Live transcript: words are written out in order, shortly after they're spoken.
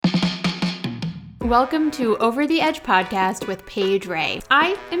welcome to Over the Edge podcast with Paige Ray.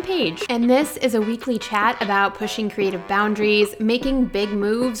 I am Paige, and this is a weekly chat about pushing creative boundaries, making big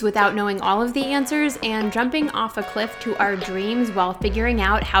moves without knowing all of the answers, and jumping off a cliff to our dreams while figuring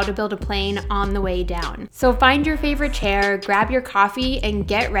out how to build a plane on the way down. So find your favorite chair, grab your coffee, and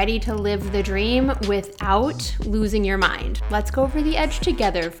get ready to live the dream without losing your mind. Let's go over the edge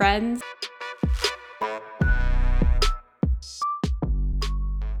together, friends.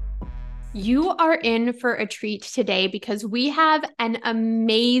 You are in for a treat today because we have an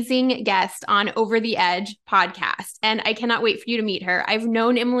amazing guest on Over the Edge podcast, and I cannot wait for you to meet her. I've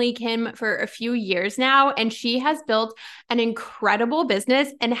known Emily Kim for a few years now, and she has built an incredible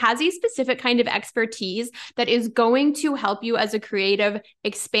business and has a specific kind of expertise that is going to help you as a creative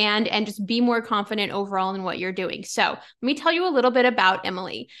expand and just be more confident overall in what you're doing. So let me tell you a little bit about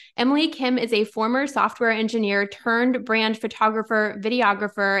Emily. Emily Kim is a former software engineer turned brand photographer,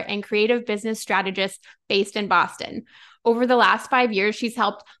 videographer, and creative business strategist based in Boston. Over the last 5 years, she's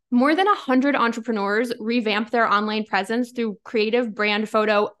helped more than 100 entrepreneurs revamp their online presence through creative brand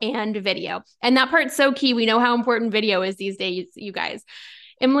photo and video. And that part's so key. We know how important video is these days, you guys.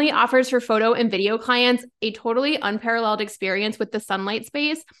 Emily offers her photo and video clients a totally unparalleled experience with the Sunlight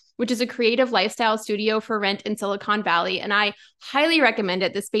Space, which is a creative lifestyle studio for rent in Silicon Valley. And I highly recommend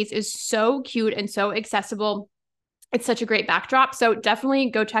it. The space is so cute and so accessible. It's such a great backdrop. So definitely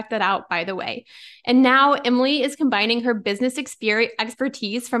go check that out, by the way. And now Emily is combining her business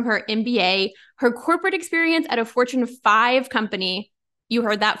expertise from her MBA, her corporate experience at a Fortune 5 company. You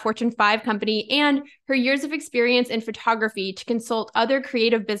heard that, Fortune 5 company, and her years of experience in photography to consult other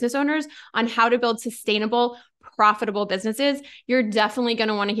creative business owners on how to build sustainable, profitable businesses. You're definitely going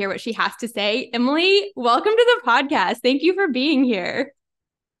to want to hear what she has to say. Emily, welcome to the podcast. Thank you for being here.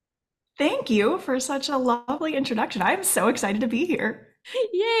 Thank you for such a lovely introduction. I'm so excited to be here.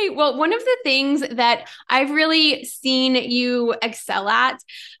 Yay. Well, one of the things that I've really seen you excel at,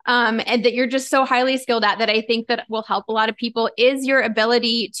 and that you're just so highly skilled at that I think that will help a lot of people is your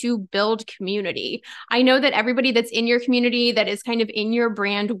ability to build community. I know that everybody that's in your community that is kind of in your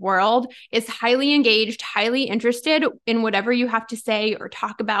brand world is highly engaged, highly interested in whatever you have to say or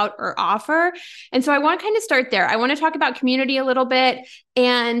talk about or offer. And so I want to kind of start there. I want to talk about community a little bit,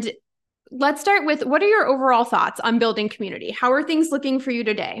 and let's start with, what are your overall thoughts on building community? How are things looking for you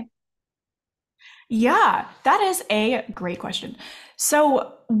today? Yeah, that is a great question.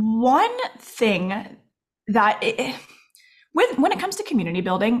 So one thing that when it comes to community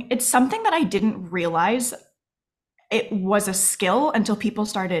building, it's something that I didn't realize it was a skill until people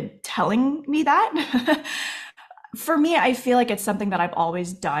started telling me that. For me, I feel like it's something that I've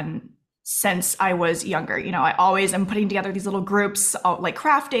always done since I was younger. I always am putting together these little groups, like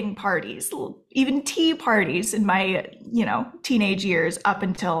crafting parties, even tea parties in my, teenage years up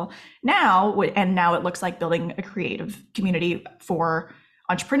until now. And now it looks like building a creative community for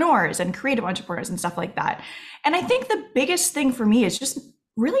entrepreneurs and creative entrepreneurs and stuff like that. And I think the biggest thing for me is just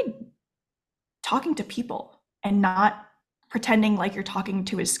really talking to people and not pretending like you're talking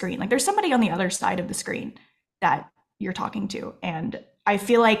to a screen. Like there's somebody on the other side of the screen that you're talking to. And I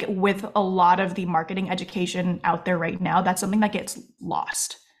feel like with a lot of the marketing education out there right now, that's something that gets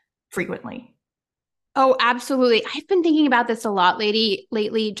lost frequently. Oh, absolutely. I've been thinking about this a lot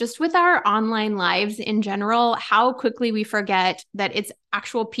lately, just with our online lives in general, how quickly we forget that it's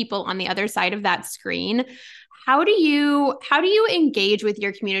actual people on the other side of that screen. How do you engage with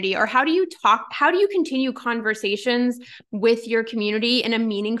your community, or how do you continue conversations with your community in a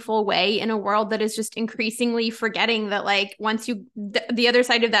meaningful way in a world that is just increasingly forgetting that, like, once the other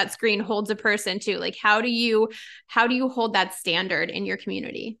side of that screen holds a person too? Like, how do you hold that standard in your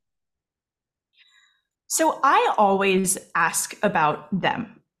community? So I always ask about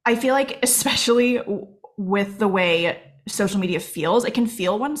them. I feel like, especially with the way social media feels, it can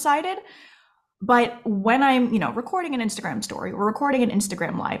feel one-sided. But when I'm, recording an Instagram story or recording an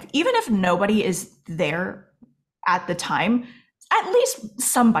Instagram live, even if nobody is there at the time, at least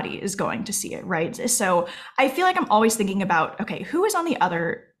somebody is going to see it, right? So I feel like I'm always thinking about, okay, who is on the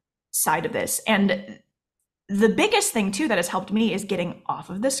other side of this? And the biggest thing too that has helped me is getting off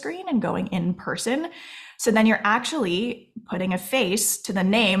of the screen and going in person. So then you're actually putting a face to the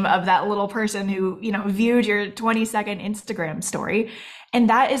name of that little person who, viewed your 20-second Instagram story. And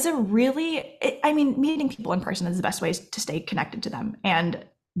that is meeting people in person is the best way to stay connected to them. And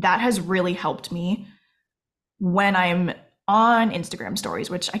that has really helped me when I'm on Instagram stories,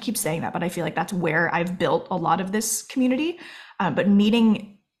 which I keep saying that, but I feel like that's where I've built a lot of this community. But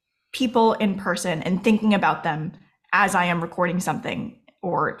meeting people in person and thinking about them as I am recording something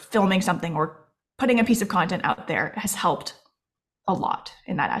or filming something or putting a piece of content out there has helped a lot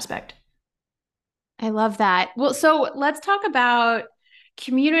in that aspect. I love that. Well, so let's talk about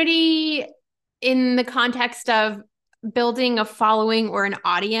community in the context of building a following or an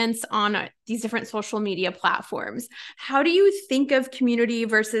audience on these different social media platforms. How do you think of community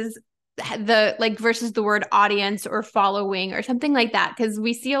versus the word audience or following or something like that? Because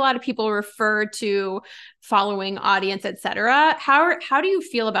we see a lot of people refer to following, audience, etc. How do you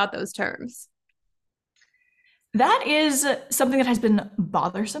feel about those terms? That is something that has been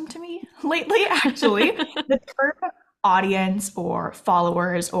bothersome to me lately, actually. The term audience or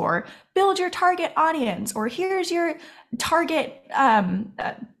followers or build your target audience or here's your target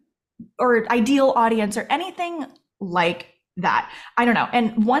or ideal audience or anything like that. I don't know.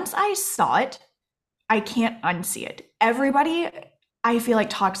 And once I saw it, I can't unsee it. Everybody, I feel like,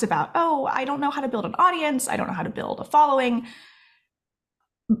 talks about, oh, I don't know how to build an audience. I don't know how to build a following,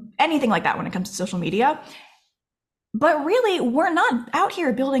 anything like that when it comes to social media. But really, we're not out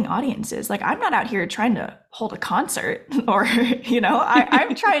here building audiences. Like, I'm not out here trying to hold a concert or,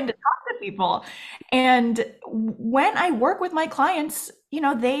 I'm trying to talk to people. And when I work with my clients,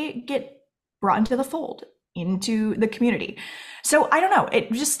 they get brought into the fold, into the community. So I don't know.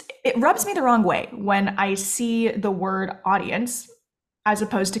 It rubs me the wrong way when I see the word audience as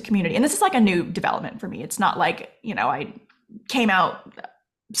opposed to community. And this is like a new development for me. It's not like, I came out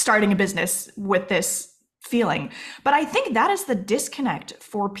starting a business with this feeling. But I think that is the disconnect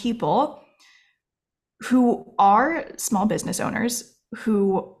for people who are small business owners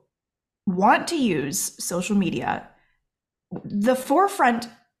who want to use social media. The forefront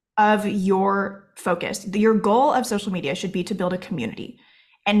of your focus, your goal of social media should be to build a community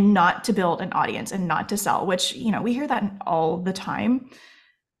and not to build an audience and not to sell, which, we hear that all the time.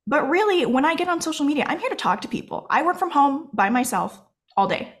 But really, when I get on social media, I'm here to talk to people. I work from home by myself all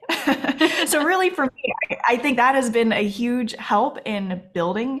day. So really for me, I think that has been a huge help in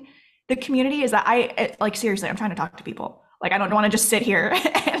building the community is that seriously, I'm trying to talk to people. Like, I don't want to just sit here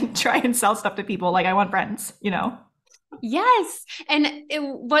and try and sell stuff to people. Like, I want friends, Yes. And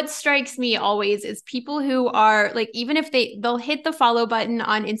what strikes me always is people who are like, even if they'll hit the follow button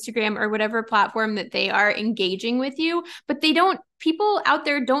on Instagram or whatever platform that they are engaging with you, but people out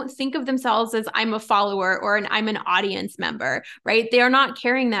there don't think of themselves as I'm a follower or I'm an audience member, right? They are not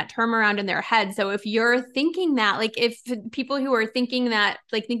carrying that term around in their head. So if you're thinking that, like if people who are thinking that,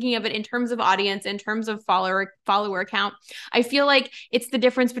 like thinking of it in terms of audience, in terms of follower count, I feel like it's the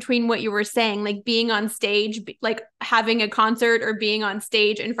difference between what you were saying, like being on stage, like having a concert or being on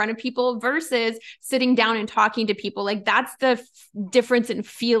stage in front of people versus sitting down and talking to people. Like that's the difference in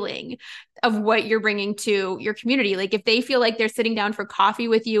feeling of what you're bringing to your community. Like if they feel like they're sitting down for coffee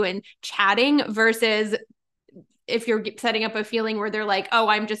with you and chatting versus if you're setting up a feeling where they're like, oh,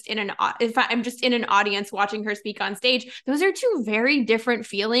 I'm just in an audience watching her speak on stage. Those are two very different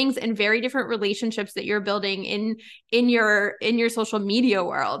feelings and very different relationships that you're building in your social media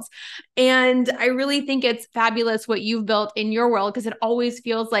worlds. And I really think it's fabulous what you've built in your world because it always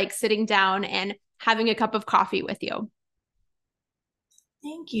feels like sitting down and having a cup of coffee with you.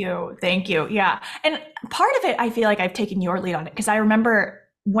 Thank you. Thank you. Yeah. And part of it, I feel like I've taken your lead on it because I remember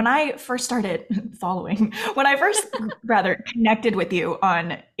when I first started when I first rather connected with you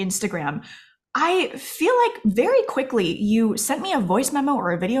on Instagram, I feel like very quickly you sent me a voice memo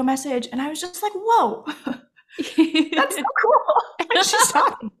or a video message, and I was just like, whoa, that's so cool. She's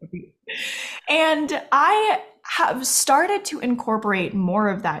talking to me. And I have started to incorporate more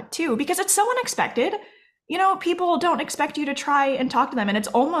of that too, because it's so unexpected. People don't expect you to try and talk to them, and it's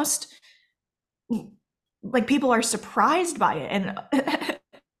almost like people are surprised by it. And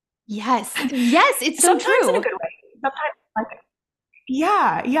yes, it's so sometimes true. in a good way. Sometimes,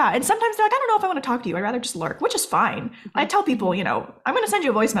 yeah. And sometimes they're like, I don't know if I want to talk to you. I'd rather just lurk, which is fine. Mm-hmm. I tell people, I'm going to send you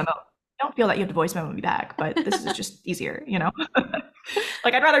a voice memo. Don't feel that you have to voice memo me back, but this is just easier,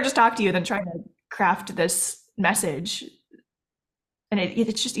 Like, I'd rather just talk to you than try to craft this message. And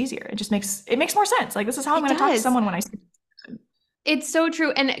it's just easier. It makes more sense. Like, this is how I'm going to talk to someone when I see. It's so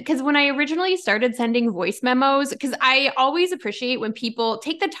true. And because when I originally started sending voice memos, because I always appreciate when people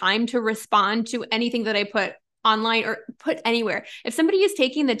take the time to respond to anything that I put online or put anywhere. If somebody is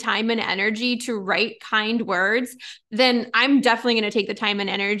taking the time and energy to write kind words, then I'm definitely going to take the time and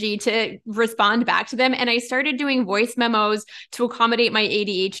energy to respond back to them. And I started doing voice memos to accommodate my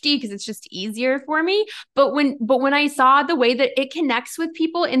ADHD because it's just easier for me. But when I saw the way that it connects with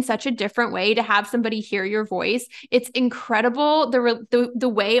people in such a different way to have somebody hear your voice, it's incredible the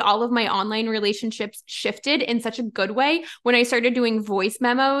way all of my online relationships shifted in such a good way when I started doing voice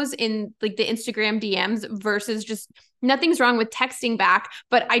memos in like the Instagram DMs versus just nothing's wrong with texting back,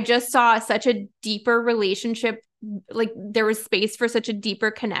 but I just saw such a deeper relationship like there was space for such a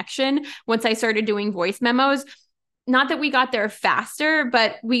deeper connection once I started doing voice memos. Not that we got there faster,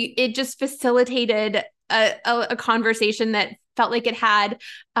 but it just facilitated a conversation that felt like it had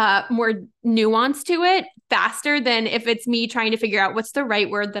more nuance to it faster than if it's me trying to figure out what's the right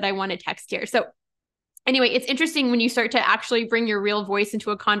word that I want to text here. So anyway, it's interesting when you start to actually bring your real voice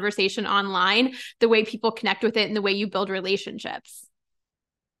into a conversation online, the way people connect with it and the way you build relationships.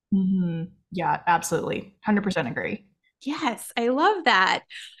 Yeah, absolutely. 100% agree. Yes, I love that.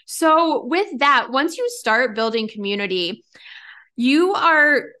 So, with that, once you start building community,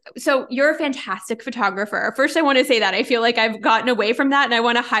 you're a fantastic photographer. First, I want to say that I feel like I've gotten away from that and I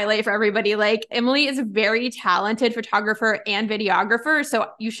want to highlight for everybody, like Emily is a very talented photographer and videographer. So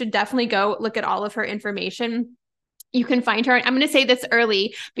you should definitely go look at all of her information. You can find her, I'm going to say this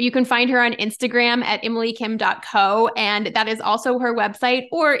early, but you can find her on Instagram at emilykim.co. And that is also her website,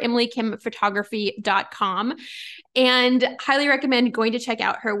 or emilykimphotography.com, and highly recommend going to check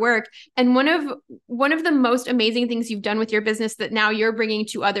out her work. And one of the most amazing things you've done with your business that now you're bringing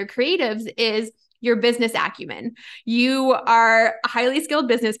to other creatives is your business acumen. You are a highly skilled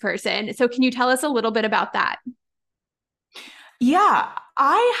business person. So can you tell us a little bit about that? Yeah,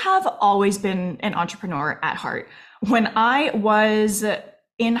 I have always been an entrepreneur at heart. When I was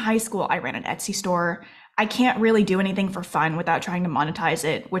in high school, I ran an Etsy store. I can't really do anything for fun without trying to monetize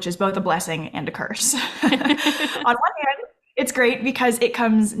it, which is both a blessing and a curse. On one hand, it's great because it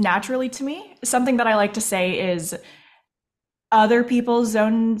comes naturally to me. Something that I like to say is other people's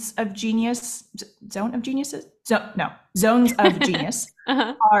zones of genius, zones of genius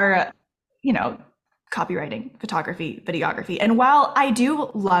Uh-huh. are, you know, copywriting, photography, videography. And while I do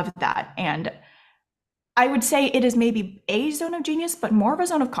love that, and I would say it is maybe a zone of genius, but more of a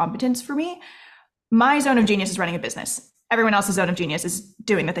zone of competence for me, my zone of genius is running a business. Everyone else's zone of genius is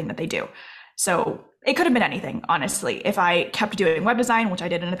doing the thing that they do. So it could have been anything, honestly. If I kept doing web design, which I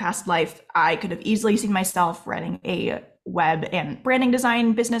did in a past life, I could have easily seen myself running a web and branding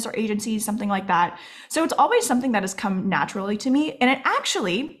design business or agency, something like that. So it's always something that has come naturally to me. And it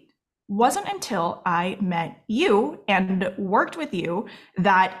actually wasn't until I met you and worked with you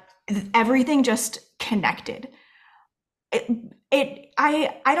that everything just connected. I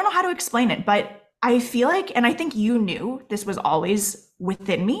don't know how to explain it, but I feel like, and I think you knew this was always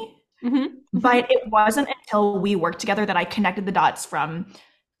within me, but it wasn't until we worked together that I connected the dots from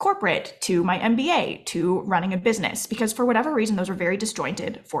corporate to my MBA to running a business, because for whatever reason, those were very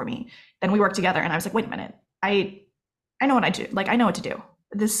disjointed for me. Then we worked together and I was like, wait a minute, I know what I do. Like, I know what to do.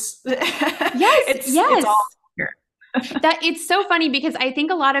 This, Yes, it's all here. that it's so funny because I think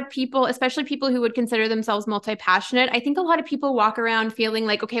a lot of people, especially people who would consider themselves multi-passionate, I think a lot of people walk around feeling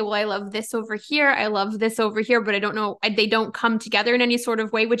like, okay, well, I love this over here, I love this over here, but I don't know, they don't come together in any sort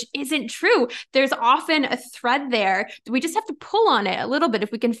of way, which isn't true. There's often a thread there. We just have to pull on it a little bit.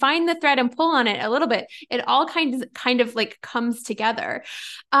 If we can find the thread and pull on it a little bit, it all kind of like comes together.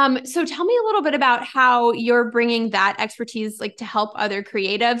 So tell me a little bit about how you're bringing that expertise like to help other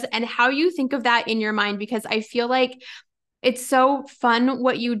creatives and how you think of that in your mind, because I feel like it's so fun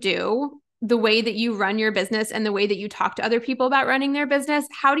what you do, the way that you run your business and the way that you talk to other people about running their business.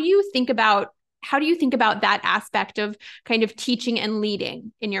 How do you think about that aspect of kind of teaching and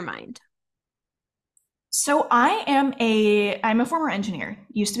leading in your mind? So I'm a former engineer,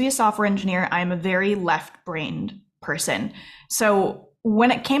 used to be a software engineer. I'm a very left-brained person. So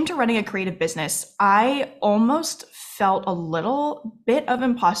when it came to running a creative business, I almost felt a little bit of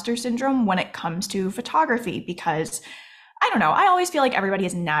imposter syndrome when it comes to photography, because I don't know, I always feel like everybody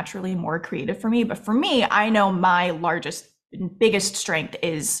is naturally more creative for me, but for me, I know my biggest strength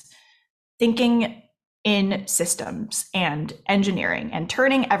is thinking in systems and engineering and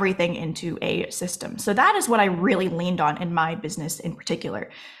turning everything into a system. So that is what I really leaned on in my business in particular.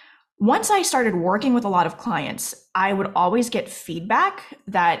 Once I started working with a lot of clients, I would always get feedback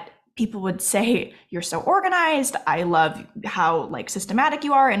that people would say, "You're so organized. I love how like systematic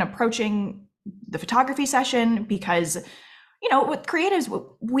you are in approaching the photography session," because with creatives,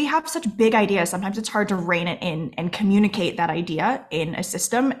 we have such big ideas. Sometimes it's hard to rein it in and communicate that idea in a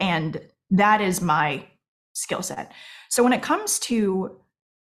system. And that is my skill set. So when it comes to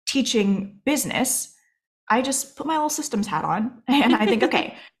teaching business, I just put my little systems hat on and I think, okay,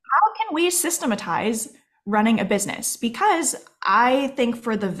 how can we systematize running a business? Because I think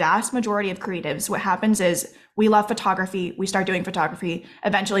for the vast majority of creatives, what happens is we love photography. We start doing photography.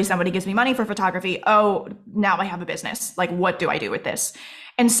 Eventually somebody gives me money for photography. Oh, now I have a business. Like, what do I do with this?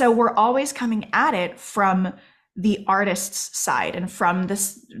 And so we're always coming at it from the artist's side and from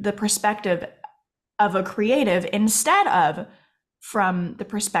the perspective of a creative, instead of from the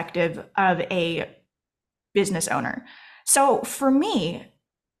perspective of a business owner. So for me,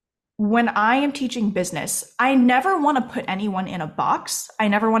 when I am teaching business, I never want to put anyone in a box. I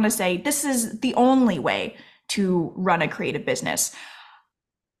never want to say, this is the only way to run a creative business.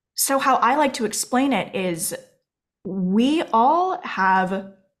 So, how I like to explain it is we all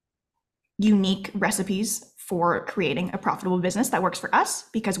have unique recipes for creating a profitable business that works for us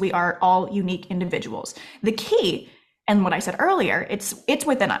because we are all unique individuals. The key, and what I said earlier, it's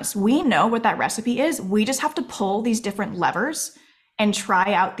within us. We know what that recipe is. We just have to pull these different levers and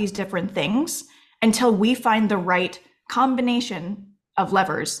try out these different things until we find the right combination of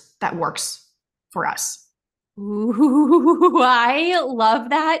levers that works for us. Ooh, I love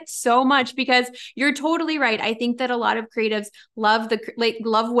that so much because you're totally right. I think that a lot of creatives love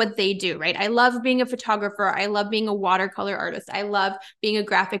love what they do, right? I love being a photographer. I love being a watercolor artist. I love being a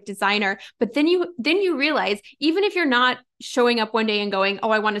graphic designer. But then you realize even if you're not showing up one day and going, "Oh,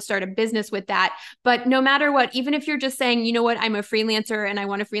 I want to start a business with that." But no matter what, even if you're just saying, "You know what, I'm a freelancer and I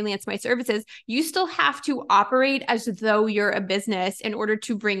want to freelance my services," you still have to operate as though you're a business in order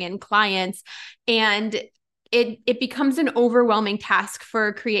to bring in clients. And it becomes an overwhelming task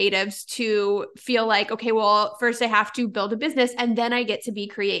for creatives to feel like, okay, well, first I have to build a business and then I get to be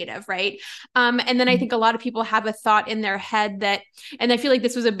creative, right? And then I think a lot of people have a thought in their head that, and I feel like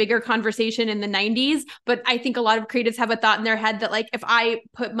this was a bigger conversation in the 90s, but I think a lot of creatives have a thought in their head that like, if I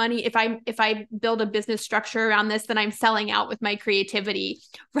put money, if I build a business structure around this, then I'm selling out with my creativity,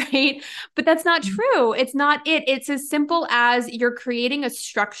 right? But that's not true. It's not it. It's as simple as you're creating a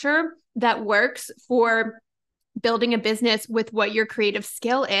structure that works for building a business with what your creative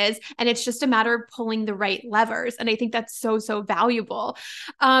skill is. And it's just a matter of pulling the right levers. And I think that's so, so valuable.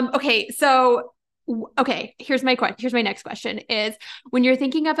 Okay, here's my next question is when you're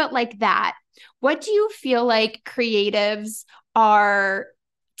thinking of it like that, what do you feel like creatives are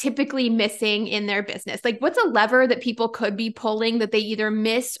typically missing in their business? Like what's a lever that people could be pulling that they either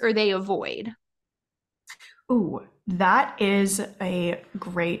miss or they avoid? Ooh, that is a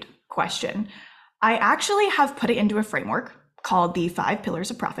great question. I actually have put it into a framework called the 5 pillars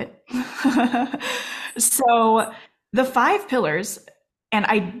of profit. So the 5 pillars, and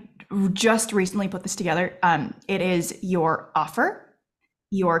I just recently put this together. It is your offer,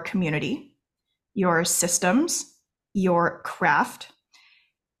 your community, your systems, your craft,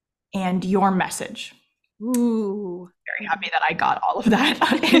 and your message. Ooh. Very happy that I got all of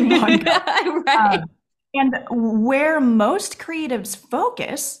that in one go. Right. And where most creatives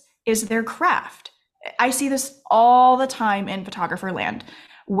focus is their craft. I see this all the time in photographer land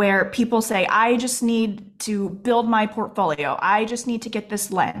where people say, I just need to build my portfolio. I just need to get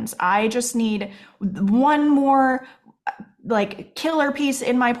this lens. I just need one more like killer piece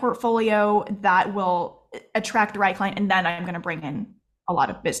in my portfolio that will attract the right client. And then I'm going to bring in a lot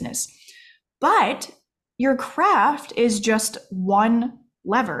of business. But your craft is just one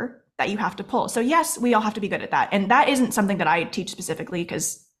lever that you have to pull. So yes, we all have to be good at that. And that isn't something that I teach specifically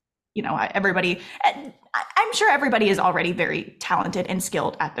because, you know, I'm sure everybody is already very talented and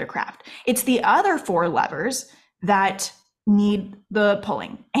skilled at their craft. It's the other 4 levers that need the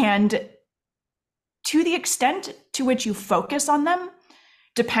pulling. And to the extent to which you focus on them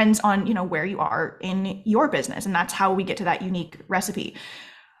depends on, you know, where you are in your business. And that's how we get to that unique recipe.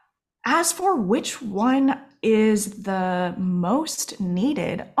 As for which one is the most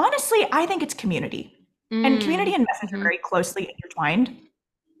needed, honestly, I think it's community. And community and message are very closely intertwined.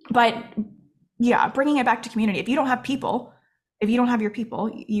 But yeah, bringing it back to community, if you don't have people, if you don't have your people,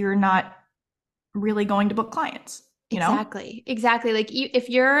 you're not really going to book clients. You know? Exactly. Like if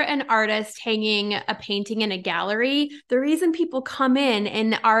you're an artist hanging a painting in a gallery, the reason people come in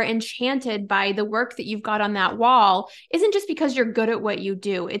and are enchanted by the work that you've got on that wall isn't just because you're good at what you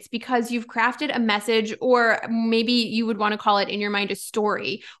do. It's because you've crafted a message, or maybe you would want to call it in your mind a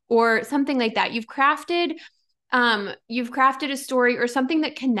story or something like that. You've crafted a story or something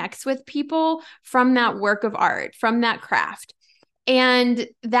that connects with people from that work of art, from that craft. And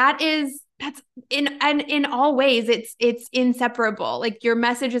that's in all ways it's inseparable. Like your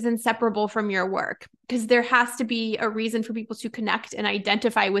message is inseparable from your work because there has to be a reason for people to connect and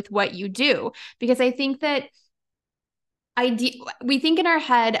identify with what you do. Because I think that we think in our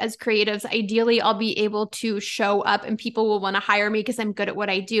head as creatives, ideally I'll be able to show up and people will want to hire me because I'm good at what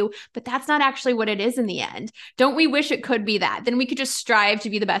I do, but that's not actually what it is in the end. Don't we wish it could be that? Then we could just strive to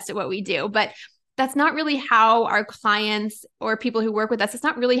be the best at what we do. But that's not really how our clients or people who work with us, it's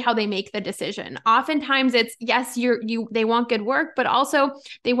not really how they make the decision. Oftentimes it's, yes, they want good work, but also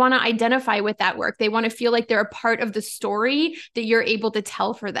they want to identify with that work. They want to feel like they're a part of the story that you're able to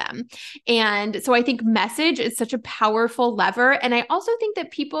tell for them. And so I think message is such a powerful lever. And I also think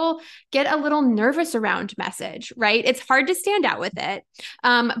that people get a little nervous around message, right? It's hard to stand out with it.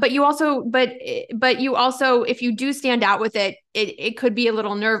 But you also, if you do stand out with it, it could be a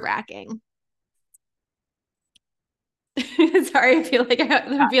little nerve wracking. Sorry, I feel like you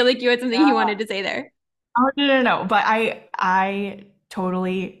had something you wanted to say there. Oh, no. But I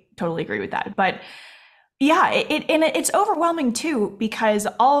totally agree with that. But yeah, it's overwhelming too, because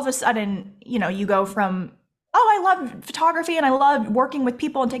all of a sudden, you go from, oh, I love photography and I love working with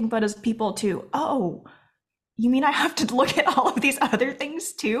people and taking photos of people, to, oh, you mean I have to look at all of these other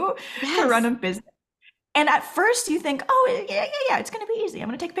things too to run a business? And at first you think, oh, yeah, it's going to be easy. I'm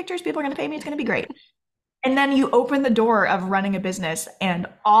going to take pictures. People are going to pay me. It's going to be great. And then you open the door of running a business and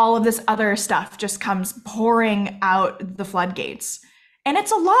all of this other stuff just comes pouring out the floodgates. And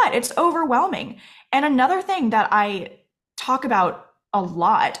it's a lot. It's overwhelming. And another thing that I talk about a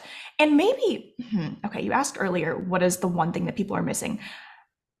lot, and maybe, okay, you asked earlier, what is the one thing that people are missing?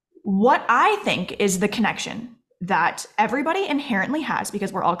 What I think is the connection that everybody inherently has,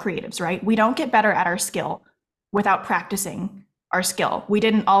 because we're all creatives, right? We don't get better at our skill without practicing our skill. We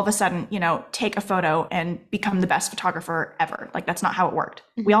didn't all of a sudden, take a photo and become the best photographer ever. Like, that's not how it worked.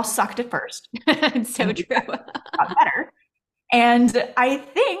 We all sucked at first. It's so true. Got better. And I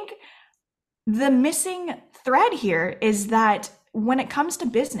think the missing thread here is that when it comes to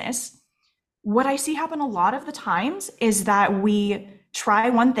business, what I see happen a lot of the times is that we try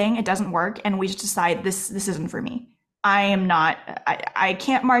one thing, it doesn't work, and we just decide this isn't for me. I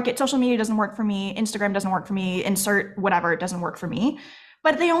can't market, social media doesn't work for me, Instagram doesn't work for me, insert whatever, it doesn't work for me.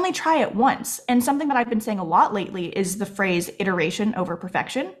 But they only try it once. And something that I've been saying a lot lately is the phrase iteration over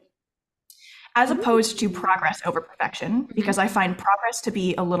perfection, as opposed to progress over perfection, because I find progress to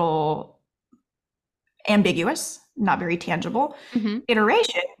be a little ambiguous, not very tangible.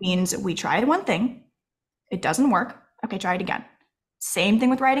 Iteration means we tried one thing, it doesn't work, okay, try it again. Same thing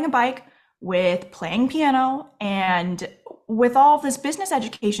with riding a bike, with playing piano, and with all of this business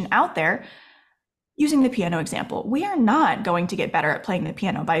education out there. Using the piano example, we are not going to get better at playing the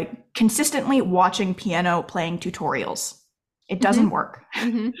piano by consistently watching piano playing tutorials. It doesn't work.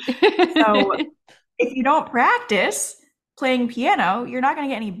 So if you don't practice playing piano, you're not going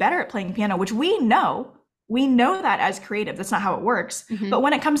to get any better at playing piano, which we know that as creatives, that's not how it works. But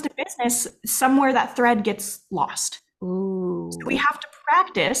when it comes to business, somewhere that thread gets lost. So we have to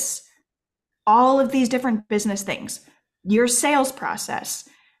practice all of these different business things, your sales process,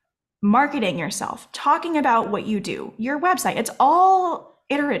 marketing yourself, talking about what you do, your website. It's all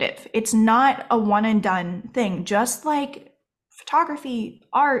iterative. It's not a one and done thing, just like photography,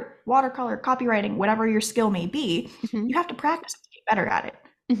 art, watercolor, copywriting, whatever your skill may be. You have to practice to get better at it.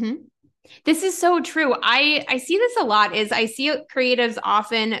 This is so true. I see this a lot. I see creatives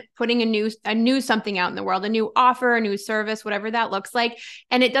often putting a new something out in the world, a new offer, a new service, whatever that looks like,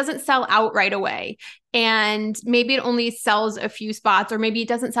 and it doesn't sell out right away. And maybe it only sells a few spots, or maybe it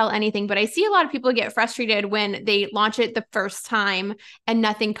doesn't sell anything. But I see a lot of people get frustrated when they launch it the first time and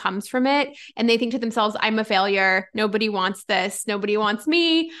nothing comes from it. And they think to themselves, I'm a failure. Nobody wants this. Nobody wants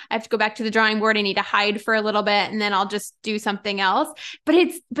me. I have to go back to the drawing board. I need to hide for a little bit and then I'll just do something else. But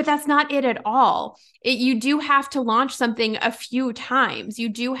that's not it at all. You do have to launch something a few times. You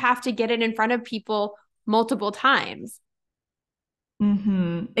do have to get it in front of people multiple times.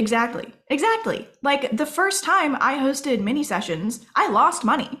 Exactly. Like, the first time I hosted mini sessions, I lost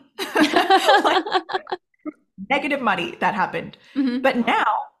money. Like, negative money that happened. But now,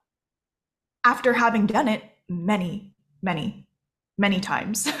 after having done it many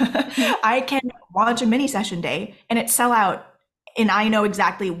times, I can launch a mini session day and it sell out, and I know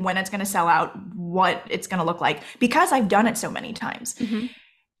exactly when it's going to sell out, what it's going to look like, because I've done it so many times.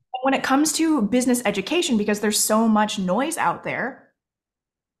 When it comes to business education, because there's so much noise out there,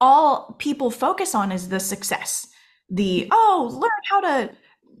 all people focus on is the success. Learn how to,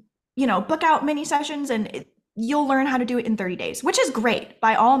 book out mini sessions and you'll learn how to do it in 30 days, which is great.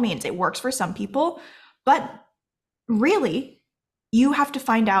 By all means, it works for some people, but really, you have to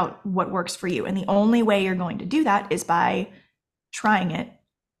find out what works for you. And the only way you're going to do that is by trying it,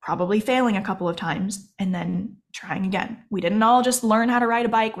 probably failing a couple of times, and then trying again. We didn't all just learn how to ride a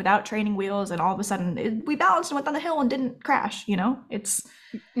bike without training wheels and all of a sudden we balanced and went down the hill and didn't crash. It's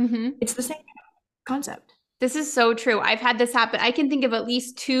the same concept. This is so true. I've had this happen. I can think of at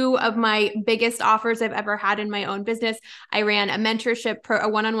least two of my biggest offers I've ever had in my own business. I ran a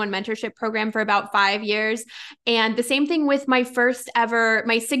one-on-one mentorship program for about 5 years. And the same thing with my first ever,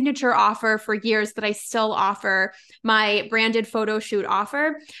 my signature offer for years that I still offer, my branded photo shoot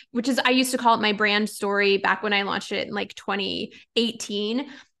offer, which is, I used to call it my brand story back when I launched it in like 2018.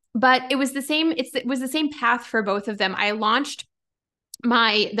 But it was the same, it was the same path for both of them. I launched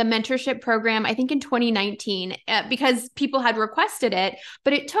the mentorship program I think in 2019 because people had requested it,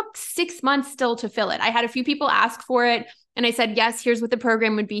 but it took 6 months still to fill it. I had a few people ask for it and I said, yes, here's what the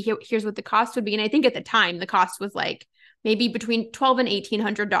program would be, here's what the cost would be. And I think at the time the cost was like maybe between $1,200 and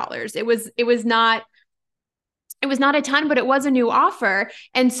 $1,800. It was not a ton, but it was a new offer.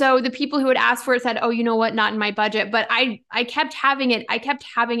 And so the people who had asked for it said, oh, you know what, not in my budget. But I kept having it. I kept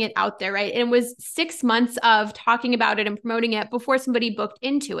having it out there, right? And it was 6 months of talking about it and promoting it before somebody booked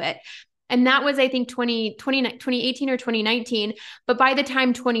into it. And that was, I think, 2018 or 2019. But by the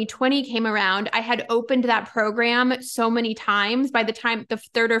time 2020 came around, I had opened that program so many times. By the time the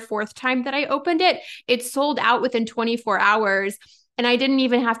third or fourth time that I opened it, it sold out within 24 hours. And I didn't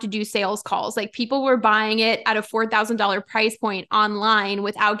even have to do sales calls. Like people were buying it at a $4,000 price point online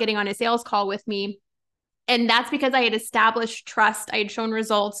without getting on a sales call with me. And that's because I had established trust. I had shown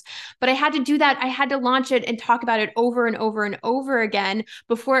results, but I had to do that. I had to launch it and talk about it over and over and over again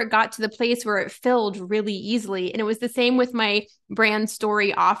before it got to the place where it filled really easily. And it was the same with my brand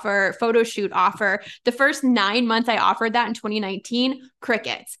story offer, photo shoot offer. The first 9 months I offered that in 2019,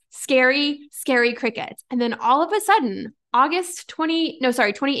 crickets, scary, scary crickets. And then all of a sudden,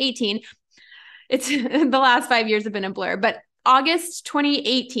 2018, it's the last 5 years have been a blur, but August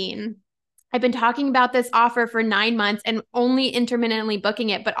 2018, I've been talking about this offer for 9 months and only intermittently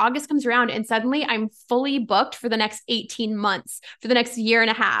booking it. But August comes around and suddenly I'm fully booked for the next 18 months, for the next year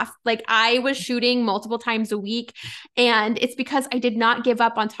and a half. Like I was shooting multiple times a week. And it's because I did not give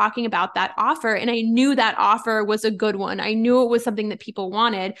up on talking about that offer. And I knew that offer was a good one. I knew it was something that people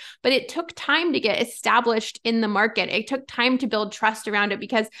wanted, but it took time to get established in the market. It took time to build trust around it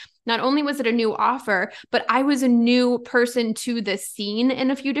because not only was it a new offer, but I was a new person to the scene in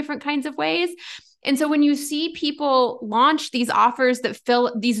a few different kinds of ways. And so when you see people launch these offers that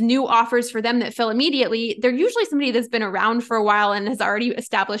fill, these new offers for them that fill immediately, they're usually somebody that's been around for a while and has already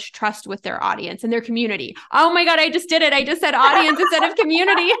established trust with their audience and their community. Oh my God, I just did it. I just said audience instead of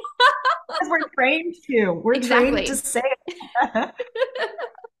community. We're trained to. We're trained to say it.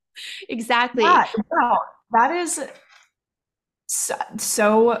 Exactly. Yeah, wow. That is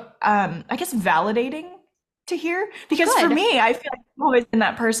so I guess validating to hear, because Good. for me, I feel like I've always been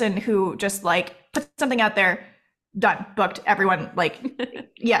that person who just like put something out there, done, booked, everyone like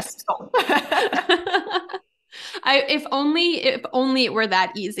yes. If only it were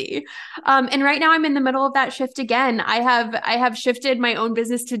that easy. And right now I'm in the middle of that shift again. I have shifted my own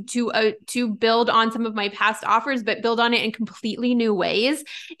business to build on some of my past offers, but build on it in completely new ways.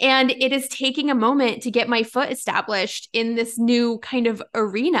 And it is taking a moment to get my foot established in this new kind of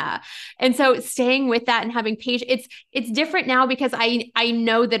arena. And so staying with that and having patience, it's different now because I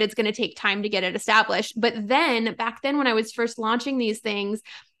know that it's going to take time to get it established. But then back then when I was first launching these things,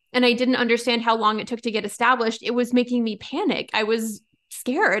 and I didn't understand how long it took to get established, it was making me panic. I was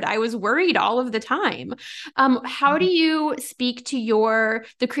scared. I was worried all of the time. How do you speak to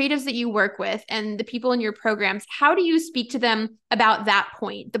the creatives that you work with and the people in your programs? How do you speak to them about that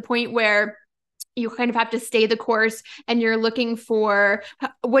point, the point where you kind of have to stay the course and you're looking for,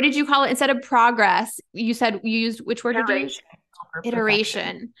 what did you call it? Instead of progress, you said you used, which word did you use?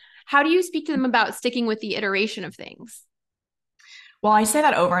 Iteration. How do you speak to them about sticking with the iteration of things? Well, I say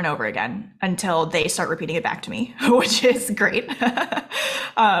that over and over again until they start repeating it back to me, which is great.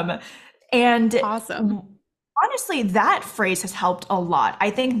 And awesome. Honestly, that phrase has helped a lot. I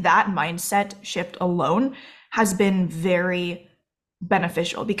think that mindset shift alone has been very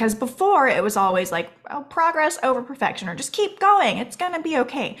beneficial, because before it was always like, oh, progress over perfection, or just keep going, it's going to be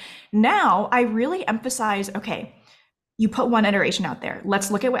okay. Now I really emphasize, okay, you put one iteration out there.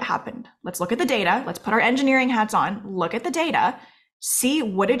 Let's look at what happened. Let's look at the data. Let's put our engineering hats on, look at the data. See,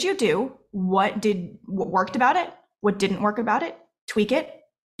 what did you do? What worked about it? What didn't work about it? Tweak it,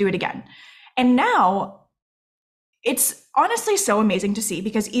 do it again. And now it's honestly so amazing to see,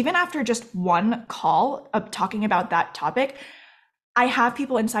 because even after just one call of talking about that topic, I have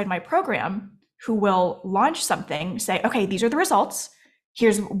people inside my program who will launch something, say, okay, these are the results.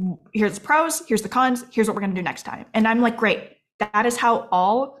 Here's the pros, here's the cons, here's what we're going to do next time. And I'm like, great. That is how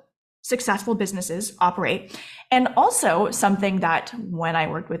all successful businesses operate. And also something that when I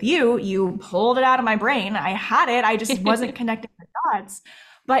worked with you, you pulled it out of my brain. I had it, I just wasn't connecting the dots.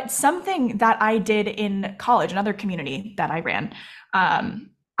 But something that I did in college, another community that I ran,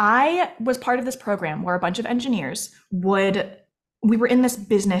 I was part of this program where a bunch of engineers we were in this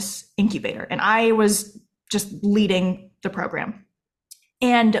business incubator, and I was just leading the program.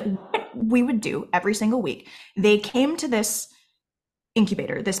 And what we would do every single week, they came to this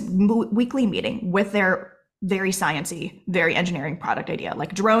incubator, this weekly meeting with their very sciencey, very engineering product idea,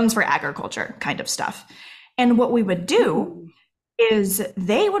 like drones for agriculture kind of stuff. And what we would do is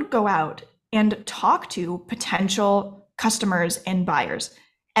they would go out and talk to potential customers and buyers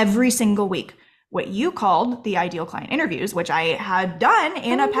every single week. What you called the ideal client interviews, which I had done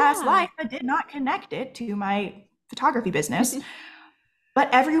in a past life, but did not connect it to my photography business. But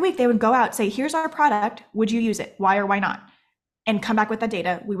every week they would go out, say, here's our product. Would you use it? Why or why not? And come back with that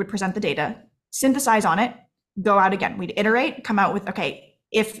data. We would present the data, synthesize on it, go out again. We'd iterate, come out with, okay,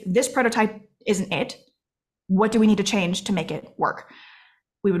 if this prototype isn't it, what do we need to change to make it work?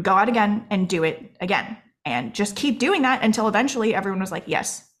 We would go out again and do it again and just keep doing that until eventually everyone was like,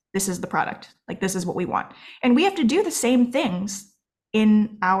 yes, this is the product. Like, this is what we want. And we have to do the same things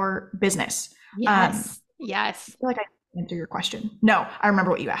in our business. Yes. Yes. I feel like I answer your question. No, I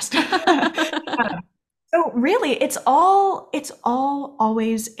remember what you asked. So really, it's all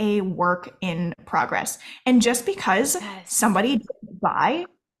always a work in progress. And just because somebody didn't buy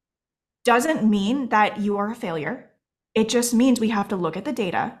doesn't mean that you are a failure. It just means we have to look at the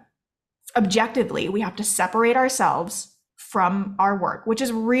data objectively. We have to separate ourselves from our work, which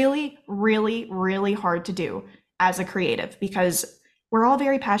is really, really, really hard to do as a creative, because we're all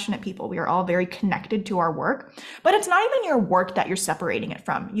very passionate people. We are all very connected to our work, but it's not even your work that you're separating it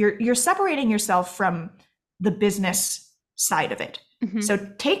from. You're separating yourself from the business side of it. Mm-hmm. So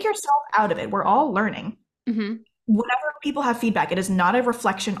take yourself out of it. We're all learning. Mm-hmm. Whenever people have feedback, it is not a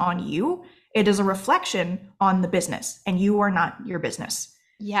reflection on you. It is a reflection on the business, and you are not your business.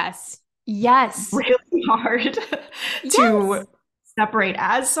 Yes. Yes. Really hard to separate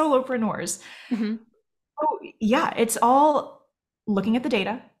as solopreneurs. Mm-hmm. So yeah, it's all looking at the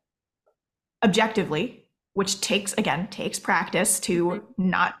data objectively, which takes practice to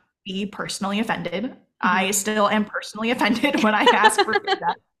not be personally offended. Mm-hmm. I still am personally offended when I ask for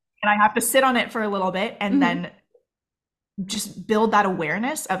feedback, and I have to sit on it for a little bit and then just build that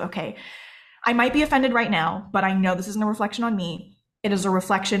awareness of, okay, I might be offended right now, but I know this isn't a reflection on me. It is a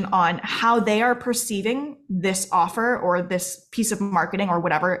reflection on how they are perceiving this offer or this piece of marketing or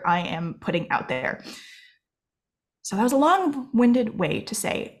whatever I am putting out there. So that was a long-winded way to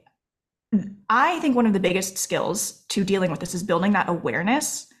say, I think one of the biggest skills to dealing with this is building that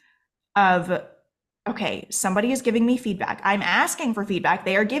awareness of, okay, somebody is giving me feedback. I'm asking for feedback.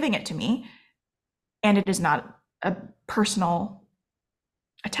 They are giving it to me. And it is not a personal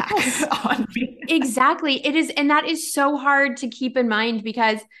attack on me. Exactly. It is. And that is so hard to keep in mind,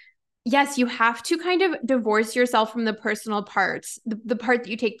 because yes, you have to kind of divorce yourself from the personal parts, the part that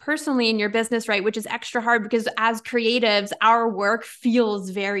you take personally in your business, right? Which is extra hard because as creatives, our work feels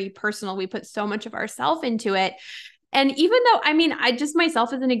very personal. We put so much of ourselves into it. And even though, I mean, I just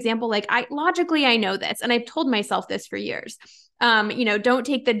myself as an example, like I know this, and I've told myself this for years, don't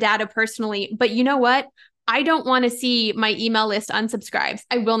take the data personally, but you know what? I don't want to see my email list unsubscribes.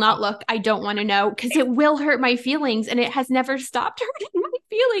 I will not look. I don't want to know, because it will hurt my feelings, and it has never stopped hurting my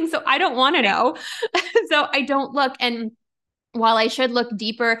feelings. So I don't want to know. So I don't look. And while I should look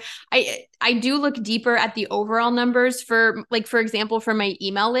deeper, I do look deeper at the overall numbers for, like, for example, for my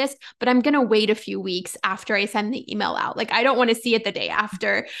email list, but I'm going to wait a few weeks after I send the email out. Like, I don't want to see it the day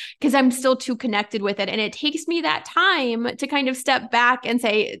after, because I'm still too connected with it. And it takes me that time to kind of step back and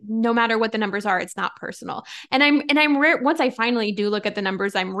say, no matter what the numbers are, it's not personal. And I'm rare. Once I finally do look at the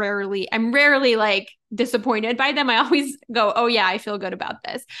numbers, I'm rarely like disappointed by them. I always go, oh yeah, I feel good about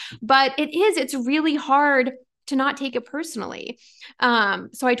this. But it's really hard to not take it personally.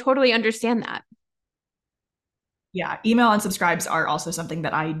 So I totally understand that. Yeah, email unsubscribes are also something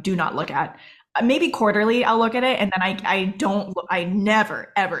that I do not look at. Maybe quarterly I'll look at it, and then I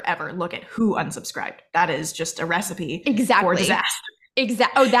never, ever, ever look at who unsubscribed. That is just a recipe for disaster.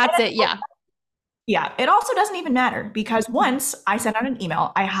 Exactly. Oh, that's it. Yeah. Yeah, it also doesn't even matter, because once I sent out an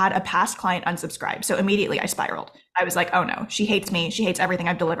email, I had a past client unsubscribe. So immediately I spiraled. I was like, oh no, she hates me. She hates everything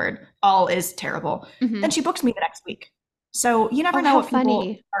I've delivered. All is terrible. Mm-hmm. Then she books me the next week. So you never know what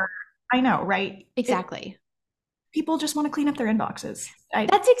people are. I know, right? Exactly. People just want to clean up their inboxes.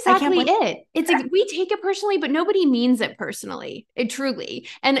 That's exactly it. It's like, we take it personally, but nobody means it personally. It truly.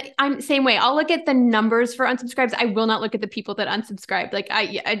 And I'm same way. I'll look at the numbers for unsubscribes. I will not look at the people that unsubscribed. Like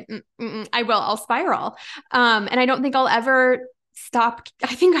I'll spiral. And I don't think I'll ever stop.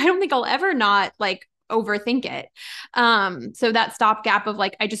 I don't think I'll ever not like overthink it. So that stopgap of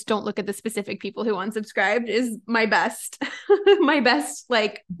like, I just don't look at the specific people who unsubscribed is my best, my best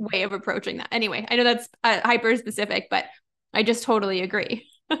like way of approaching that. Anyway, I know that's hyper specific, but I just totally agree.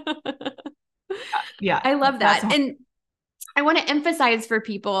 Yeah, I love that. And I want to emphasize for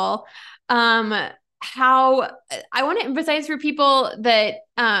people how I want to emphasize for people that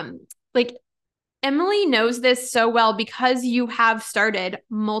like Emily knows this so well because you have started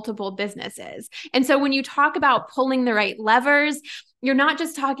multiple businesses. And so when you talk about pulling the right levers, you're not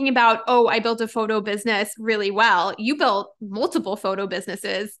just talking about, oh, I built a photo business really well. You built multiple photo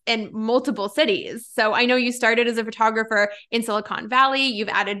businesses in multiple cities. So I know you started as a photographer in Silicon Valley, you've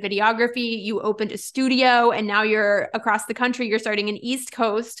added videography, you opened a studio, and now you're across the country. You're starting an East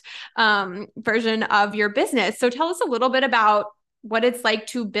Coast version of your business. So tell us a little bit about what it's like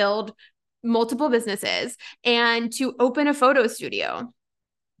to build multiple businesses and to open a photo studio.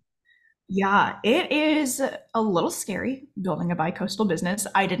 Yeah, it is a little scary building a bi-coastal business.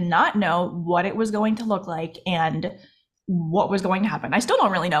 I did not know what it was going to look like and what was going to happen. I still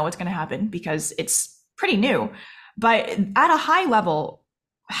don't really know what's going to happen because it's pretty new, but at a high level,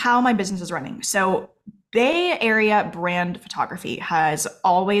 how my business is running. So Bay Area brand photography has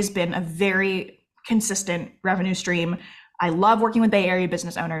always been a very consistent revenue stream. I love working with Bay Area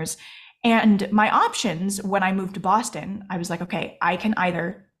business owners. And my options when I moved to Boston, I was like, okay, I can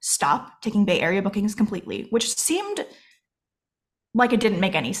either stop taking Bay Area bookings completely, which seemed like it didn't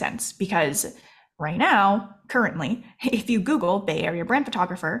make any sense because right now, currently, if you Google Bay Area brand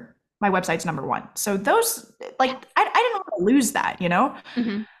photographer, my website's #1. So those, like, I didn't want to lose that, you know?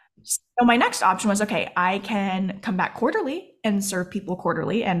 Mm-hmm. So my next option was, okay, I can come back quarterly and serve people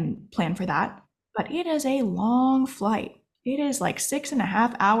quarterly and plan for that. But it is a long flight. It is like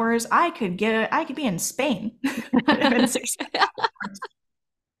 6.5 hours. I could be in Spain in 6.5 hours.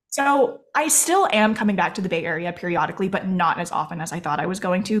 So I still am coming back to the Bay Area periodically, but not as often as I thought I was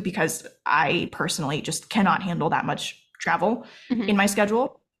going to because I personally just cannot handle that much travel in my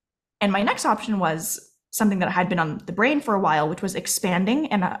schedule. And my next option was something that had been on the brain for a while, which was expanding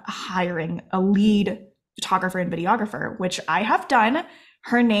and hiring a lead photographer and videographer, which I have done.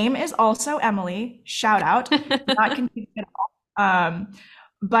 Her name is also Emily. Shout out. Not confused at all.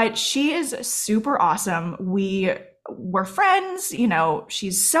 But she is super awesome. We were friends, you know,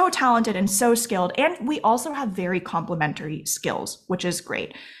 she's so talented and so skilled. And we also have very complementary skills, which is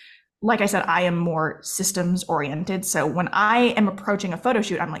great. Like I said, I am more systems oriented. So when I am approaching a photo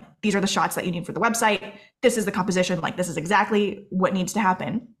shoot, I'm like, these are the shots that you need for the website. This is the composition. Like, this is exactly what needs to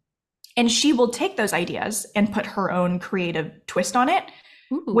happen. And she will take those ideas and put her own creative twist on it.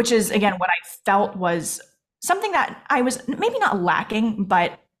 Ooh. Which is, again, what I felt was something that I was maybe not lacking,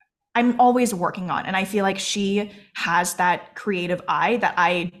 but I'm always working on. And I feel like she has that creative eye that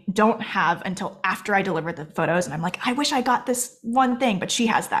I don't have until after I deliver the photos. And I'm like, I wish I got this one thing, but she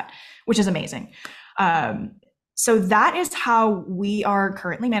has that, which is amazing. So that is how we are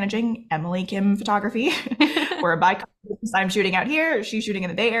currently managing Emily Kim Photography. We're a bi-coastal. I'm shooting out here, she's shooting in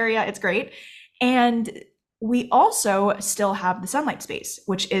the Bay Area. It's great. And we also still have the Sunlight Space,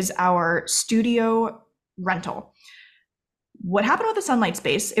 which is our studio rental. What happened with the Sunlight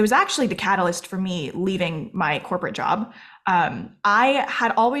Space, it was actually the catalyst for me leaving my corporate job. I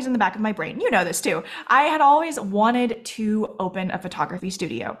had always in the back of my brain, you know this too, I had always wanted to open a photography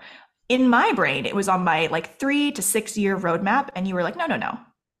studio. In my brain, it was on my like 3 to 6 year roadmap. And you were like, no.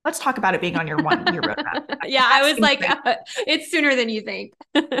 Let's talk about it being on your 1 year roadmap. Yeah, I was like, it's sooner than you think.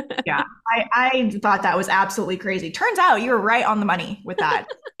 Yeah, I thought that was absolutely crazy. Turns out you were right on the money with that.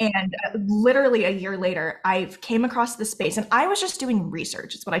 And literally a year later, I came across this space and I was just doing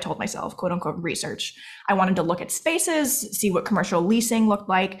research. It's what I told myself, quote unquote, research. I wanted to look at spaces, see what commercial leasing looked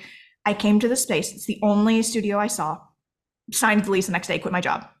like. I came to the space. It's the only studio I saw. Signed the lease the next day, quit my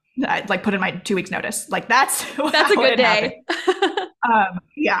job. I like put in my 2 weeks notice. Like that's a good day.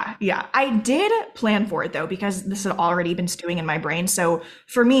 Yeah. I did plan for it though, because this had already been stewing in my brain. So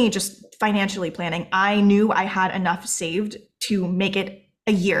for me, just financially planning, I knew I had enough saved to make it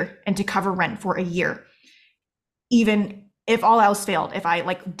a year and to cover rent for a year. Even if all else failed, if I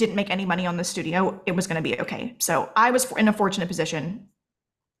like didn't make any money on the studio, it was going to be okay. So I was in a fortunate position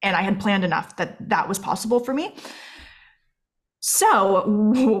and I had planned enough that that was possible for me.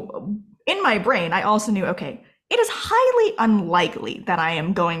 So in my brain, I also knew, okay, it is highly unlikely that I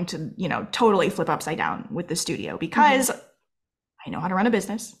am going to, totally flip upside down with the studio because I know how to run a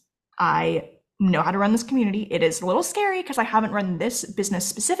business. I know how to run this community. It is a little scary because I haven't run this business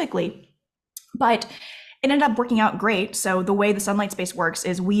specifically, but it ended up working out great. So the way the Sunlight Space works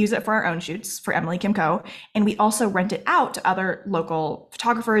is we use it for our own shoots for Emily Kim Co. And we also rent it out to other local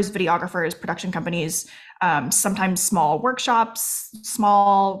photographers, videographers, production companies, sometimes small workshops,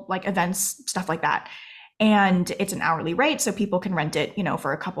 small like events, stuff like that. And it's an hourly rate, so people can rent it,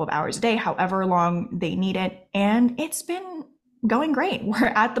 for a couple of hours a day, however long they need it. And it's been going great. We're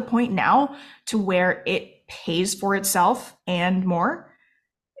at the point now to where it pays for itself and more.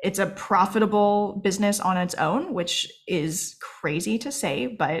 It's a profitable business on its own, which is crazy to say,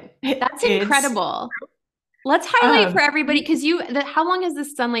 but That's incredible. Let's highlight for everybody, because how long has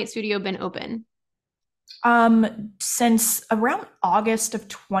this Sunlight Studio been open? Since around August of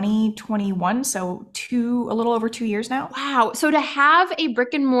 2021, so a little over 2 years now. Wow. So to have a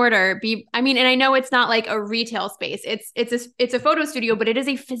brick and mortar and I know it's not like a retail space. It's a photo studio, but it is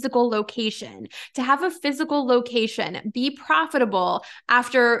a physical location. To have a physical location be profitable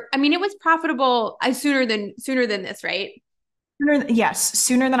it was profitable sooner than this, right? Yes,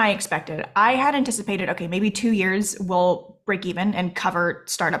 sooner than I expected. I had anticipated, okay, maybe 2 years will break even and cover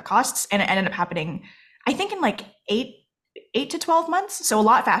startup costs, and it ended up happening, I think, in like eight to 12 months. So a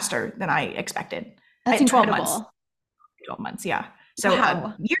lot faster than I expected. That's 12 incredible. months. 12 months, yeah. So wow.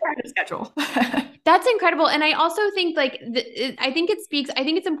 A year ahead of schedule. That's incredible. And I also think I think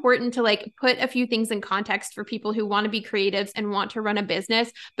it's important to like put a few things in context for people who want to be creatives and want to run a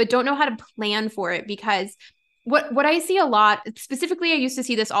business, but don't know how to plan for it. Because what I see a lot, specifically, I used to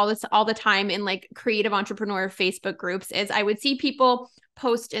see this all the time in like creative entrepreneur Facebook groups, is I would see people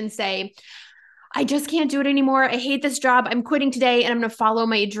post and say, I just can't do it anymore. I hate this job. I'm quitting today and I'm going to follow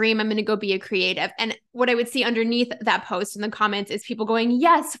my dream. I'm going to go be a creative. And what I would see underneath that post in the comments is people going,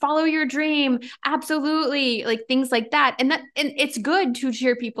 yes, follow your dream. Absolutely. Like things like that. And it's good to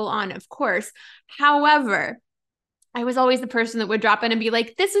cheer people on, of course. However, I was always the person that would drop in and be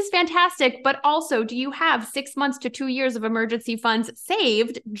like, this is fantastic. But also, do you have 6 months to 2 years of emergency funds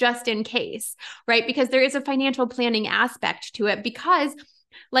saved just in case, right? Because there is a financial planning aspect to it, because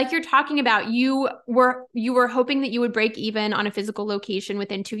like you're talking about, you were hoping that you would break even on a physical location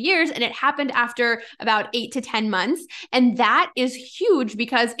within 2 years, and it happened after about 8 to 10 months. And that is huge,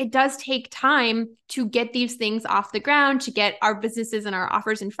 because it does take time to get these things off the ground, to get our businesses and our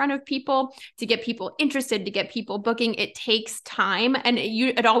offers in front of people, to get people interested, to get people booking. It takes time, and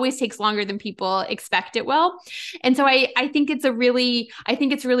it always takes longer than people expect it will. And so I think it's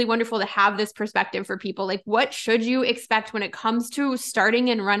really wonderful to have this perspective for people. Like, what should you expect when it comes to starting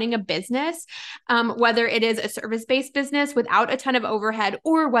and running a business, whether it is a service-based business without a ton of overhead,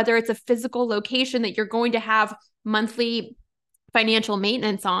 or whether it's a physical location that you're going to have monthly financial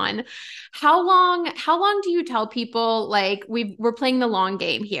maintenance on. How long do you tell people, like, we're playing the long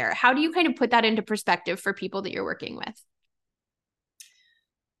game here? How do you kind of put that into perspective for people that you're working with?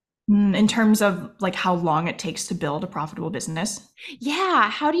 In terms of like how long it takes to build a profitable business? Yeah.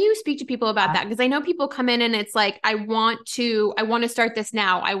 How do you speak to people about that? Because I know people come in and it's like, I want to start this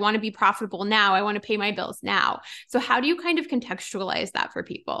now. I want to be profitable now. I want to pay my bills now. So how do you kind of contextualize that for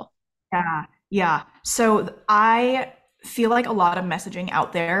people? Yeah. Yeah. So I feel like a lot of messaging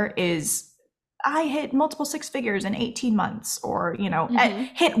out there is, I hit multiple six figures in 18 months, or,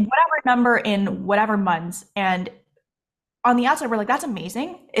 hit whatever number in whatever months. And on the outside, we're like, that's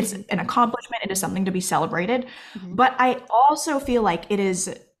amazing. It's an accomplishment. It is something to be celebrated. But I also feel like it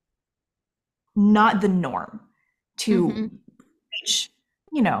is not the norm to reach,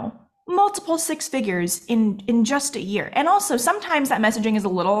 multiple six figures in just a year. And also sometimes that messaging is a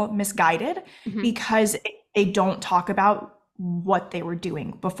little misguided, because they don't talk about what they were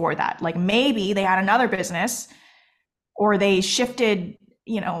doing before that. Like maybe they had another business, or they shifted,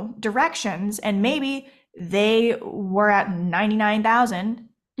 directions, and maybe they were at 99,000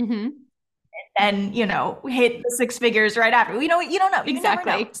 and, hit the six figures right after. You don't know. Exactly. You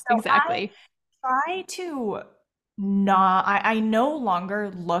never know. So exactly. I try to not, I no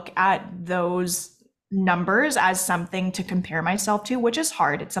longer look at those numbers as something to compare myself to, which is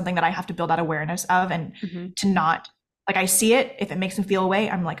hard. It's something that I have to build that awareness of, and to not, like, I see it. If it makes me feel away,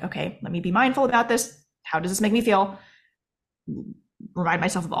 I'm like, okay, let me be mindful about this. How does this make me feel? Remind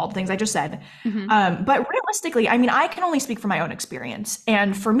myself of all the things I just said. But realistically, I can only speak from my own experience.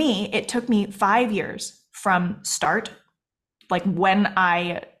 And for me, it took me 5 years from start, like when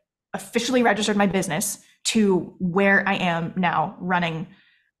I officially registered my business, to where I am now, running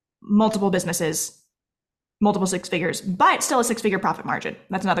multiple businesses, multiple six figures, but still a six-figure profit margin.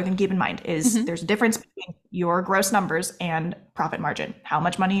 That's another thing to keep in mind, is there's a difference between your gross numbers and profit margin. How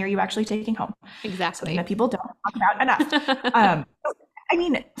much money are you actually taking home? Exactly. Something that people don't talk about enough.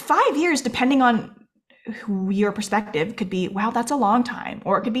 5 years, depending on your perspective, could be, wow, that's a long time.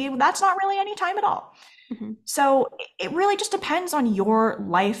 Or it could be, that's not really any time at all. Mm-hmm. So it really just depends on your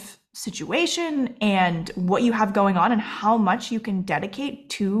life situation and what you have going on and how much you can dedicate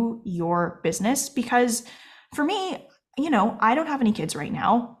to your business. Because for me, I don't have any kids right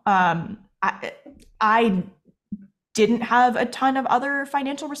now. I didn't have a ton of other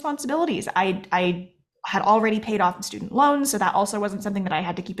financial responsibilities. I had already paid off the student loans, so that also wasn't something that I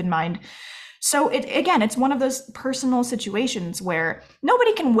had to keep in mind. So it's one of those personal situations where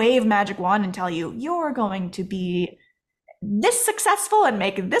nobody can wave magic wand and tell you you're going to be this successful and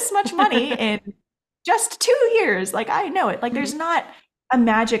make this much money in just 2 years. Like, I know it. Like, Mm-hmm. there's not a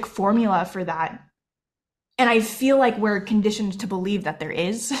magic formula for that. And I feel like we're conditioned to believe that there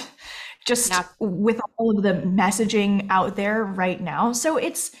is, just Yeah. with all of the messaging out there right now. So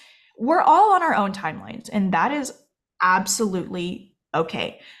we're all on our own timelines, and that is absolutely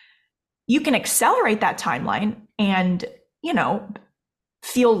okay. You can accelerate that timeline and,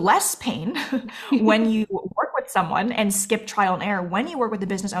 feel less pain when you work with someone and skip trial and error, when you work with a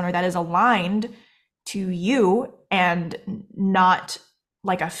business owner that is aligned to you and not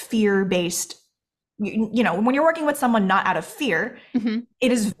like a fear-based, when you're working with someone not out of fear, Mm-hmm.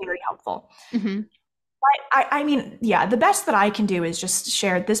 it is very helpful. Mm-hmm. I mean, yeah, the best that I can do is just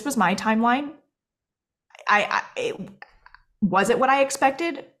share this was my timeline. Was it what I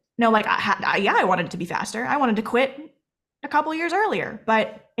expected? No, like, yeah, I wanted it to be faster. I wanted to quit a couple years earlier,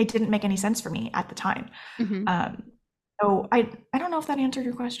 but it didn't make any sense for me at the time. Mm-hmm. Um, so I don't know if that answered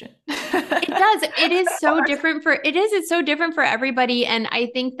your question. It does. It is so different it's so different for everybody. And I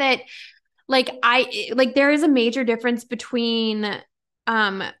think that there is a major difference between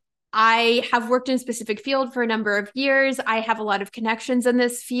um I have worked in a specific field for a number of years. I have a lot of connections in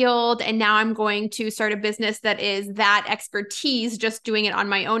this field, and now I'm going to start a business that is that expertise, just doing it on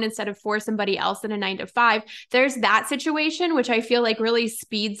my own instead of for somebody else in a 9 to 5. There's that situation, which I feel like really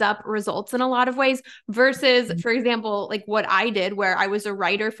speeds up results in a lot of ways, versus, for example, like what I did, where I was a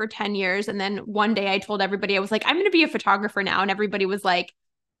writer for 10 years. And then one day I told everybody, I was like, I'm going to be a photographer now. And everybody was like,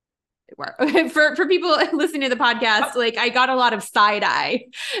 for people listening to the podcast, like, I got a lot of side eye.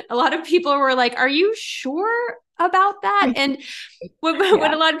 A lot of people were like, "Are you sure about that?" And what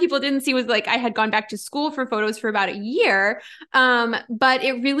Yeah. a lot of people didn't see was, like, I had gone back to school for photos for about a year, but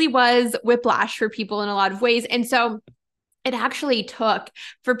it really was whiplash for people in a lot of ways. And so it actually took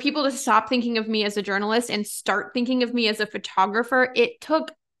for people to stop thinking of me as a journalist and start thinking of me as a photographer. It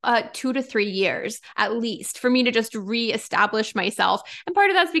took 2 to 3 years at least for me to just reestablish myself. And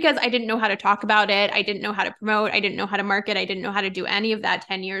part of that's because I didn't know how to talk about it. I didn't know how to promote. I didn't know how to market. I didn't know how to do any of that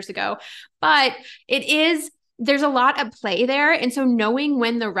 10 years ago. But there's a lot at play there. And so knowing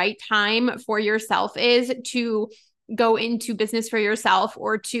when the right time for yourself is to go into business for yourself,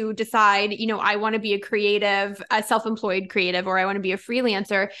 or to decide, I want to be a creative, a self-employed creative, or I want to be a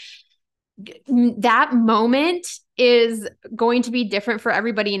freelancer, that moment is going to be different for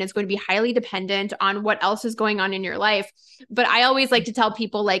everybody, and it's going to be highly dependent on what else is going on in your life. But I always like to tell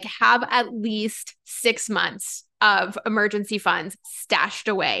people, like, have at least 6 months of emergency funds stashed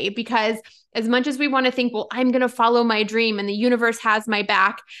away, because as much as we want to think, well, I'm going to follow my dream and the universe has my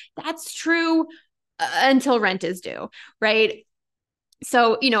back, that's true until rent is due, right?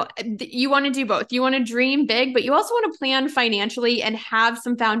 So, you want to do both. You want to dream big, but you also want to plan financially and have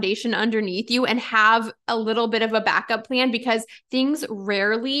some foundation underneath you and have a little bit of a backup plan, because things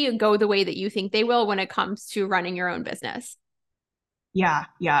rarely go the way that you think they will when it comes to running your own business. Yeah,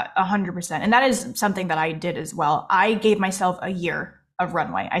 yeah, 100%. And that is something that I did as well. I gave myself a year of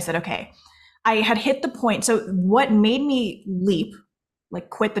runway. I said, okay, I had hit the point. So what made me leap, like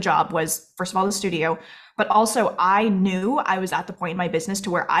quit the job, was first of all the studio, but also I knew I was at the point in my business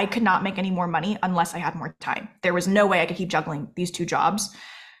to where I could not make any more money unless I had more time. There was no way I could keep juggling these two jobs.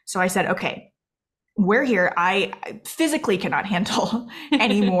 So I said, okay, we're here. I physically cannot handle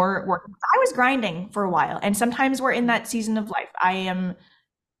any more work. I was grinding for a while, and sometimes we're in that season of life. I am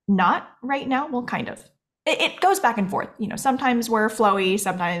not right now. Well, kind of. It goes back and forth. Sometimes we're flowy,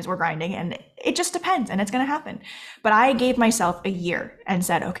 sometimes we're grinding, and it just depends, and it's going to happen. But I gave myself a year and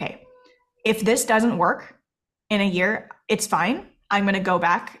said, okay, if this doesn't work in a year, it's fine. I'm going to go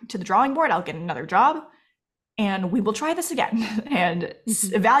back to the drawing board. I'll get another job, and we will try this again and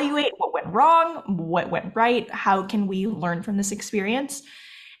evaluate what went wrong, what went right, how can we learn from this experience.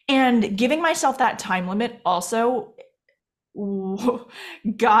 And giving myself that time limit also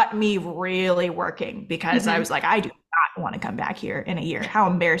got me really working, because I was like, I do not want to come back here in a year. How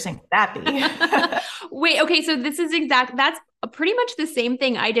embarrassing would that be? Wait, okay, so that's pretty much the same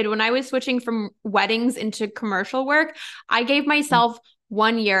thing I did when I was switching from weddings into commercial work. I gave myself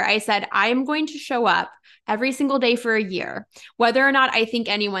 1 year, I said, I'm going to show up every single day for a year, whether or not I think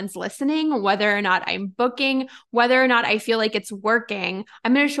anyone's listening, whether or not I'm booking, whether or not I feel like it's working.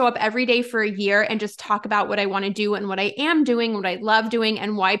 I'm going to show up every day for a year and just talk about what I want to do and what I am doing, what I love doing,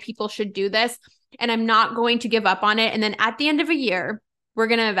 and why people should do this. And I'm not going to give up on it. And then at the end of a year, we're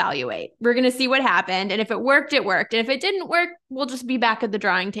going to evaluate. We're going to see what happened. And if it worked, it worked. And if it didn't work, we'll just be back at the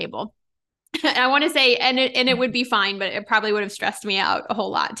drawing table. I want to say, and it would be fine, but it probably would have stressed me out a whole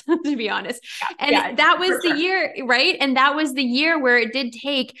lot, to be honest. And that was the year, right? And that was the year where it did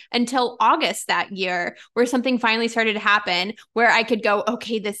take until August that year, where something finally started to happen, where I could go,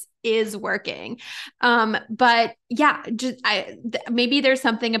 okay, this is working. But yeah, maybe there's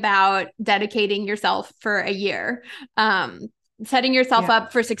something about dedicating yourself for a year. Setting yourself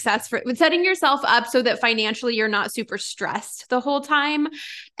up for success, setting yourself up so that financially you're not super stressed the whole time,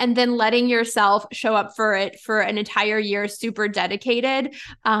 and then letting yourself show up for it for an entire year, super dedicated,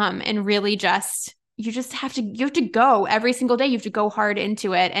 and really you have to go every single day. You have to go hard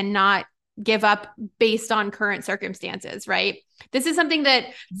into it and not give up based on current circumstances, right? This is something so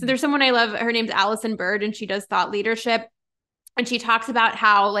there's someone I love, her name's Allison Bird, and she does thought leadership. And she talks about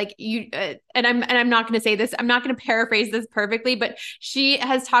how like and I'm not going to say this, I'm not going to paraphrase this perfectly, but she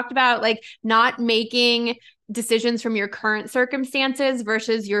has talked about like not making decisions from your current circumstances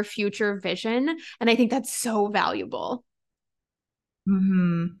versus your future vision. And I think that's so valuable.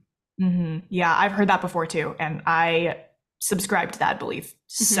 Yeah, I've heard that before too. And I subscribe to that belief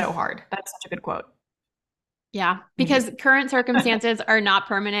so hard. That's such a good quote. Yeah, because current circumstances are not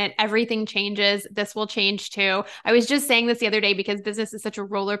permanent. Everything changes. This will change too. I was just saying this the other day because business is such a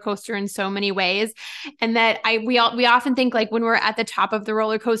roller coaster in so many ways. And that we often think like when we're at the top of the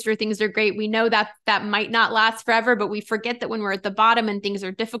roller coaster, things are great. We know that might not last forever, but we forget that when we're at the bottom and things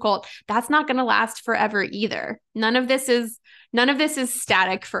are difficult, that's not going to last forever either. None of this is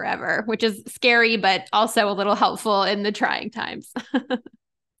static forever, which is scary, but also a little helpful in the trying times.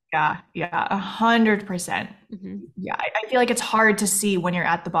 Yeah, 100%. Yeah, I feel like it's hard to see when you're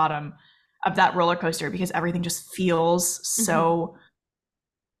at the bottom of that roller coaster because everything just feels so,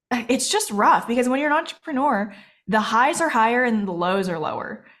 it's just rough because when you're an entrepreneur, the highs are higher and the lows are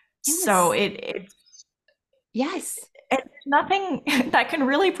lower. Yes. So it's nothing that can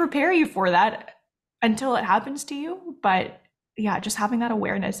really prepare you for that until it happens to you. But yeah, just having that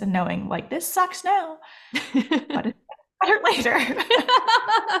awareness and knowing like this sucks now, but it's better later.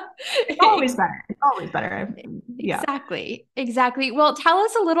 It's always better. Yeah. Exactly. Well, tell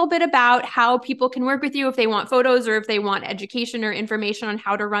us a little bit about how people can work with you if they want photos or if they want education or information on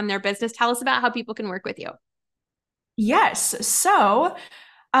how to run their business. Tell us about how people can work with you. Yes. So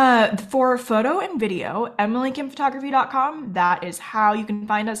for photo and video, EmilyKimPhotography.com. That is how you can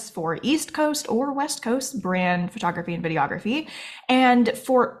find us for East Coast or West Coast brand photography and videography. And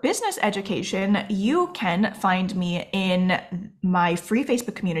for business education, you can find me in my free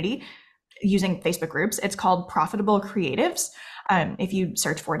Facebook community using Facebook groups. It's called Profitable Creatives. If you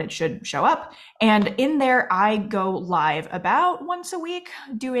search for it, it should show up. And in there, I go live about once a week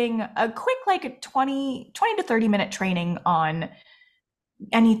doing a quick like 20 to 30 minute training on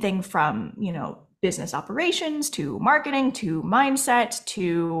anything from, business operations to marketing to mindset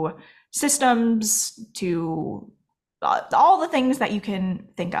to systems to all the things that you can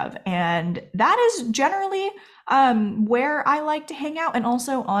think of. And that is generally where I like to hang out, and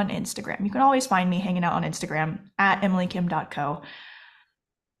also on Instagram. You can always find me hanging out on Instagram at emilykim.co.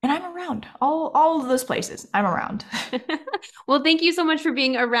 And I'm around all of those places. I'm around. Well, thank you so much for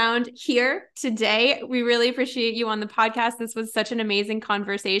being around here today. We really appreciate you on the podcast. This was such an amazing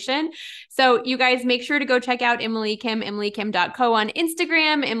conversation. So you guys make sure to go check out Emily Kim, emilykim.co on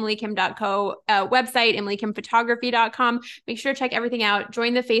Instagram, emilykim.co website, emilykimphotography.com. Make sure to check everything out.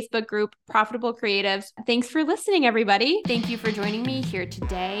 Join the Facebook group, Profitable Creatives. Thanks for listening, everybody. Thank you for joining me here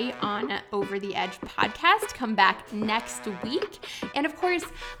today on Over the Edge podcast. Come back next week. And of course,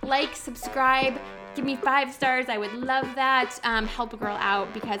 like, subscribe, give me 5 stars. I would love that. Help a girl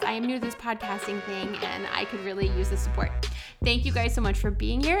out because I am new to this podcasting thing and I could really use the support. Thank you guys so much for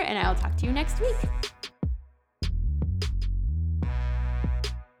being here, and I'll talk to you next week.